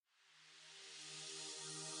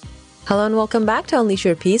Hello and welcome back to Unleash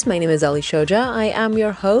Your Peace. My name is Ali Shoja. I am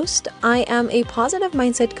your host. I am a positive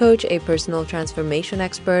mindset coach, a personal transformation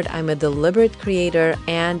expert. I'm a deliberate creator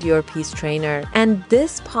and your peace trainer. And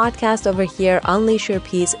this podcast over here, Unleash Your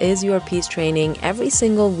Peace, is your peace training. Every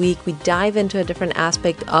single week, we dive into a different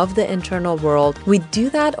aspect of the internal world. We do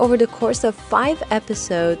that over the course of 5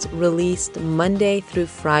 episodes released Monday through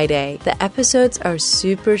Friday. The episodes are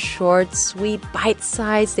super short, sweet,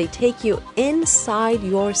 bite-sized. They take you inside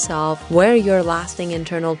yourself, where your lasting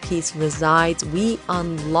internal peace resides. We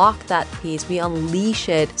unlock that peace, we unleash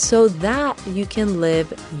it so that you can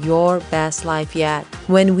live your best life yet.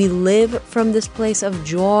 When we live from this place of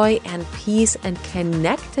joy and peace and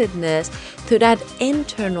connectedness to that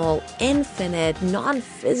internal, infinite,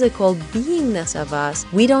 non-physical beingness of us,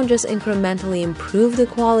 we don't just incrementally improve the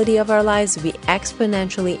quality of our lives, we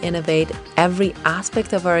exponentially innovate every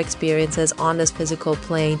aspect of our experiences on this physical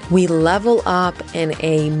plane. We level up in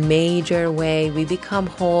a major way. We become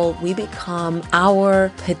whole. We become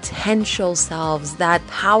our potential selves, that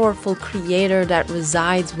powerful creator that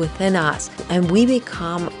resides within us. And we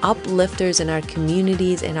become uplifters in our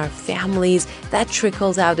communities, in our families. That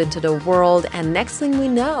trickles out into the world. And next thing we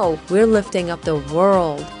know, we're lifting up the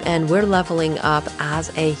world and we're leveling up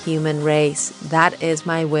as a human race. That is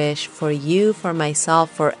my wish for you, for myself,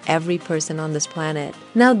 for every person on this planet.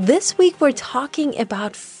 Now, this week we're talking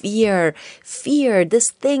about fear. Fear,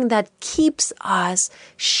 this thing that keeps us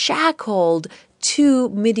shackled to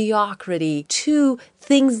mediocrity, to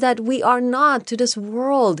things that we are not, to this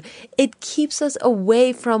world. It keeps us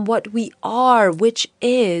away from what we are, which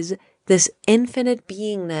is this infinite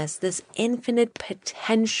beingness, this infinite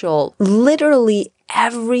potential. Literally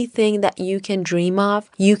everything that you can dream of,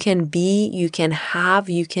 you can be, you can have,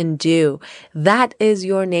 you can do. That is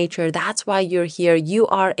your nature. That's why you're here. You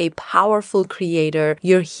are a powerful creator.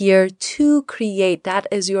 You're here to create. That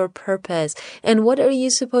is your purpose. And what are you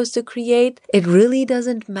supposed to create? It really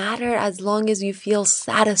doesn't matter as long as you feel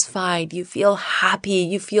satisfied, you feel happy,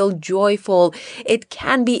 you feel joyful. It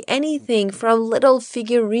can be anything from little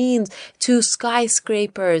figurines to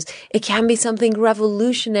skyscrapers. It can be something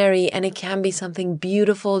revolutionary and it can be something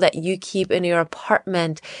beautiful that you keep in your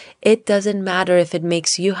apartment. It doesn't matter if it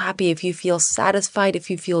makes you happy, if you feel satisfied, if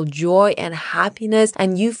you feel joy and happiness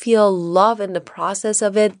and you feel love in the process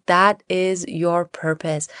of it. That is your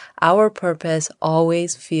purpose. Our purpose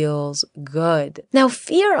always feels good. Now,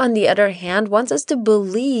 fear, on the other hand, wants us to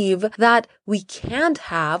believe that we can't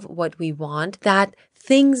have what we want, that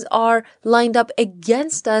things are lined up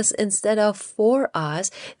against us instead of for us,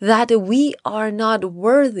 that we are not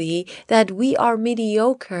worthy, that we are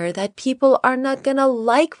mediocre, that people are not gonna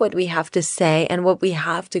like what we have to say and what we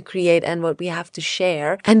have to create and what we have to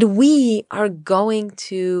share. And we are going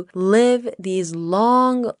to live these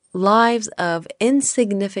long lives of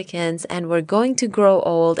insignificance, and we're going to grow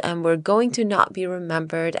old, and we're going to not be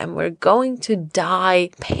remembered, and we're going to die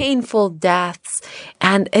painful deaths.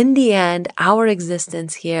 And in the end, our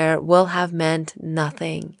existence here will have meant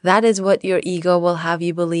nothing. That is what your ego will have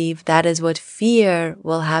you believe. That is what fear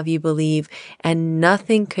will have you believe. And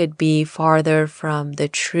nothing could be farther from the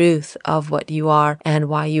truth of what you are and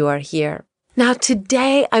why you are here. Now,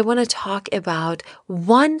 today, I want to talk about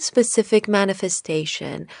one specific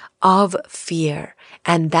manifestation of fear,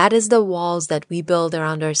 and that is the walls that we build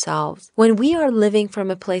around ourselves. When we are living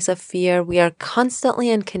from a place of fear, we are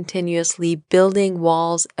constantly and continuously building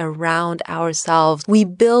walls around ourselves. We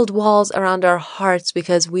build walls around our hearts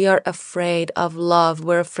because we are afraid of love.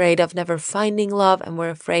 We're afraid of never finding love, and we're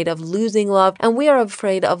afraid of losing love, and we are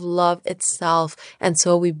afraid of love itself. And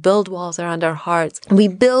so we build walls around our hearts. We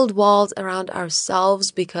build walls around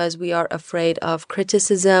ourselves because we are afraid of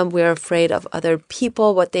criticism. We're afraid of other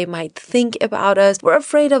people, what they might think about us. We're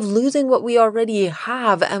afraid of losing what we already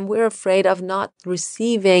have, and we're afraid of not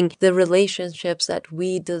receiving the relationships that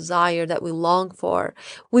we desire, that we long for.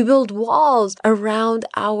 We build walls around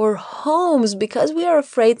our homes because we are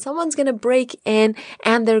afraid someone's going to break in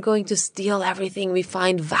and they're going to steal everything we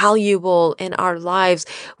find valuable in our lives.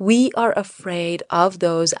 We are afraid of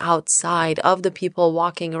those outside, of the people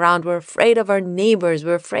walking around. We're afraid of our neighbors.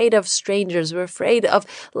 We're afraid of strangers. We're afraid of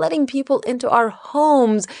letting people into our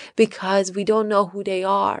homes because we don't know who they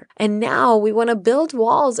are. And now we want to build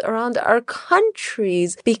walls around our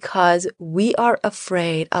countries because we are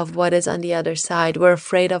afraid of what is on the other side. We're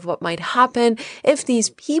afraid of what might happen if these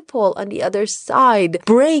people on the other side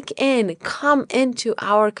break in, come into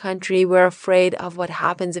our country. We're afraid of what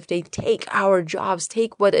happens if they take our jobs,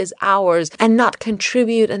 take what is ours, and not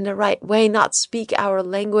contribute in the right way, not speak our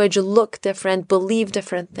language, look different, believe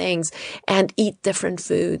different things, and eat different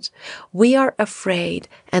foods. We are afraid,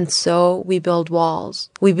 And so we build walls.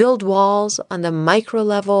 We build walls on the micro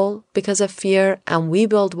level because of fear, and we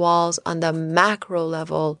build walls on the macro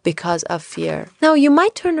level because of fear. Now, you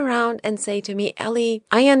might turn around and say to me, Ellie,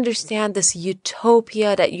 I understand this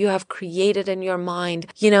utopia that you have created in your mind.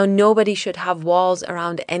 Nobody should have walls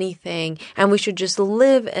around anything, and we should just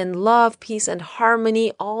live in love, peace, and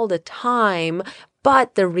harmony all the time.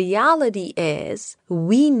 But the reality is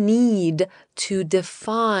we need to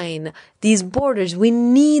define these borders. We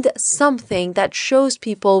need something that shows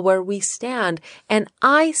people where we stand. And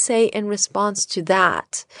I say in response to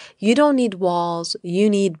that, you don't need walls, you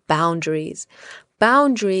need boundaries.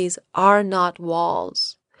 Boundaries are not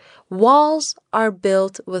walls. Walls are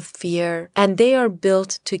built with fear, and they are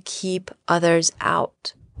built to keep others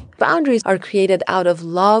out. Boundaries are created out of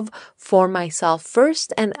love for myself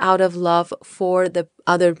first and out of love for the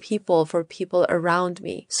other people, for people around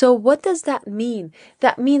me. So what does that mean?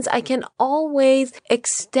 That means I can always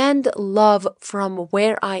extend love from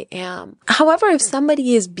where I am. However, if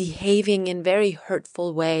somebody is behaving in very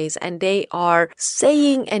hurtful ways and they are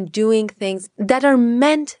saying and doing things that are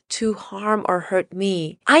meant to harm or hurt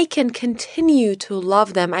me, I can continue to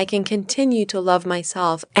love them. I can continue to love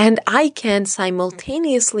myself, and I can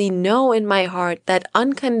simultaneously know in my heart that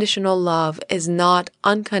unconditional love is not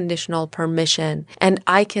unconditional permission. And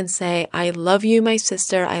I can say, I love you, my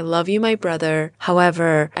sister. I love you, my brother.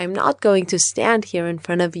 However, I'm not going to stand here in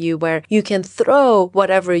front of you where you can throw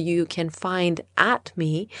whatever you can find at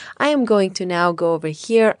me. I am going to now go over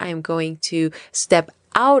here. I am going to step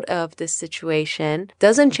out of this situation.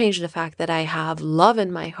 Doesn't change the fact that I have love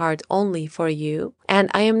in my heart only for you. And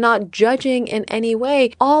I am not judging in any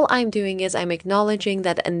way. All I'm doing is I'm acknowledging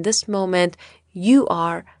that in this moment,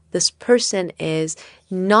 this person is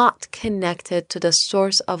not connected to the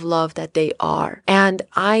source of love that they are. And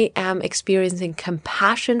I am experiencing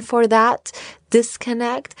compassion for that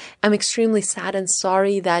disconnect. I'm extremely sad and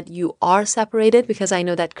sorry that you are separated, because I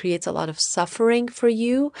know that creates a lot of suffering for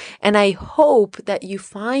you. And I hope that you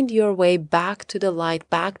find your way back to the light,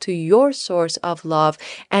 back to your source of love.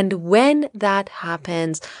 And when that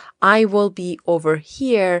happens, I will be over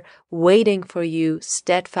here waiting for you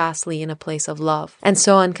steadfastly in a place of love. And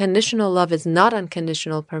so unconditional love is not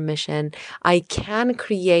unconditional permission. I can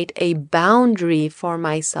create a boundary for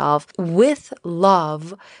myself with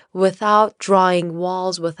love without drawing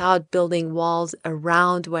walls, without building walls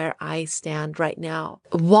around where I stand right now.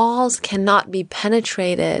 Walls cannot be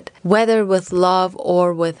penetrated, whether with love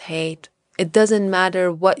or with hate. It doesn't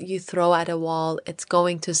matter what you throw at a wall, it's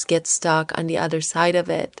going to get stuck on the other side of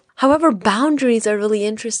it. However, boundaries are really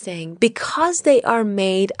interesting. Because they are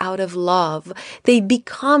made out of love, they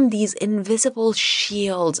become these invisible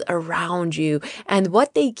shields around you. And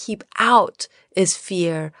what they keep out is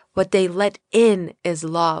fear. What they let in is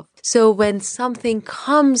love. So when something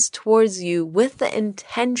comes towards you with the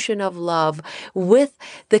intention of love, with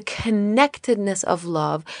the connectedness of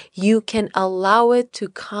love, you can allow it to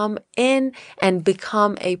come in and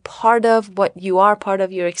become a part of what you are, part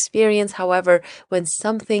of your experience. However, when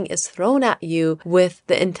something is thrown at you with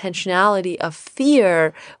the intentionality of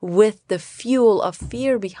fear, with the fuel of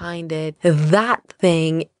fear behind it, that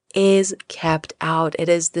thing is kept out. It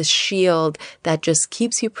is the shield that just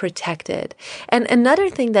keeps you protected. And another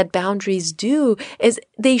thing that boundaries do is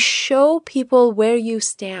they show people where you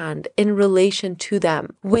stand in relation to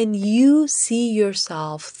them. When you see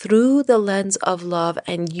yourself through the lens of love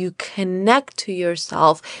and you connect to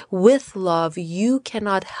yourself with love, you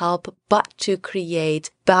cannot help but to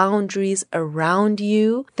create boundaries around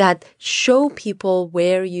you that show people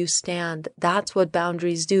where you stand. That's what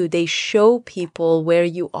boundaries do. They show people where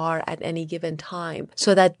you are at any given time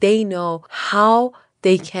so that they know how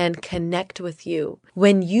they can connect with you.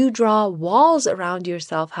 When you draw walls around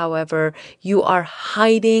yourself, however, you are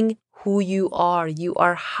hiding who you are. You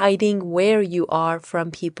are hiding where you are from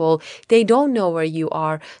people. They don't know where you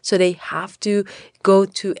are, so they have to go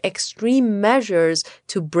to extreme measures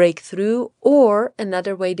to break through, or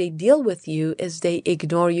another way they deal with you is they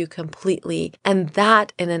ignore you completely. And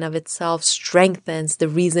that in and of itself strengthens the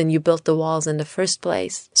reason you built the walls in the first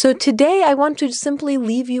place. So today I want to simply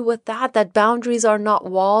leave you with that boundaries are not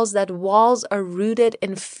walls, that walls are rooted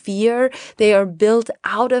in fear. They are built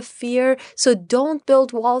out of fear. So don't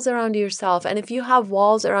build walls around yourself. And if you have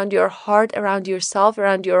walls around your heart, around yourself,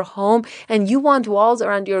 around your home, and you want walls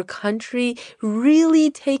around your country, really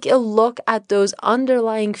take a look at those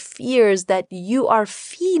underlying fears that you are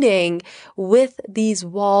feeding with these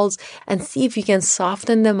walls and see if you can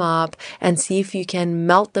soften them up and see if you can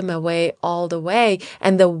melt them away all the way.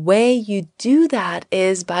 And the way you do that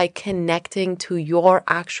is by connecting to your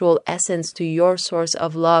actual essence, to your source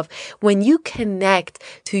of love. When you connect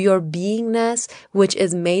to your beingness, which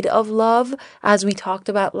is made of love, as we talked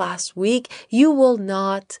about last week, you will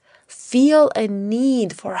not feel a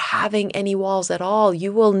need for having any walls at all.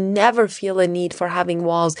 You will never feel a need for having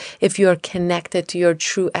walls if you're connected to your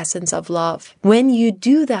true essence of love. When you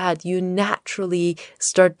do that, you naturally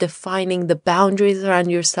start defining the boundaries around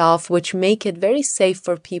yourself, which make it very safe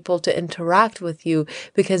for people to interact with you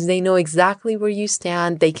because they know exactly where you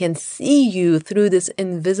stand. They can see you through this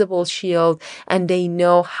invisible shield and they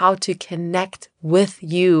know how to connect with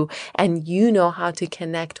you and you know how to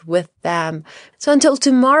connect with them. So until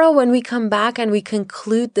tomorrow, when we come back and we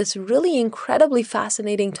conclude this really incredibly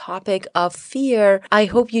fascinating topic of fear, I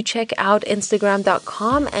hope you check out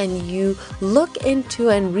Instagram.com and you look into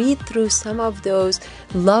and read through some of those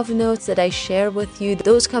love notes that I share with you.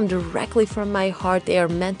 Those come directly from my heart. They are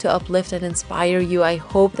meant to uplift and inspire you. I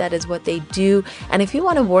hope that is what they do. And if you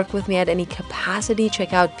want to work with me at any capacity,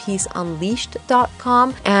 check out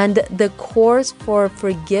peaceunleashed.com. And the course for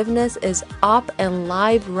forgiveness is up and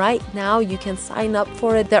live right now. You can sign up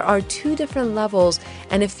for it. There are 2 different levels.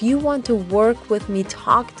 And if you want to work with me,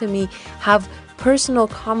 talk to me, have personal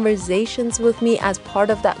conversations with me as part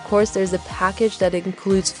of that course, there's a package that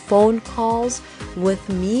includes phone calls with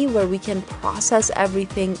me where we can process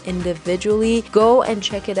everything individually. Go and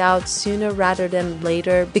check it out sooner rather than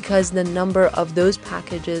later because the number of those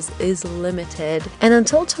packages is limited. And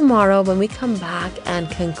until tomorrow, when we come back and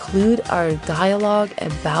conclude our dialogue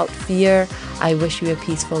about fear, I wish you a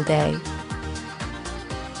peaceful day.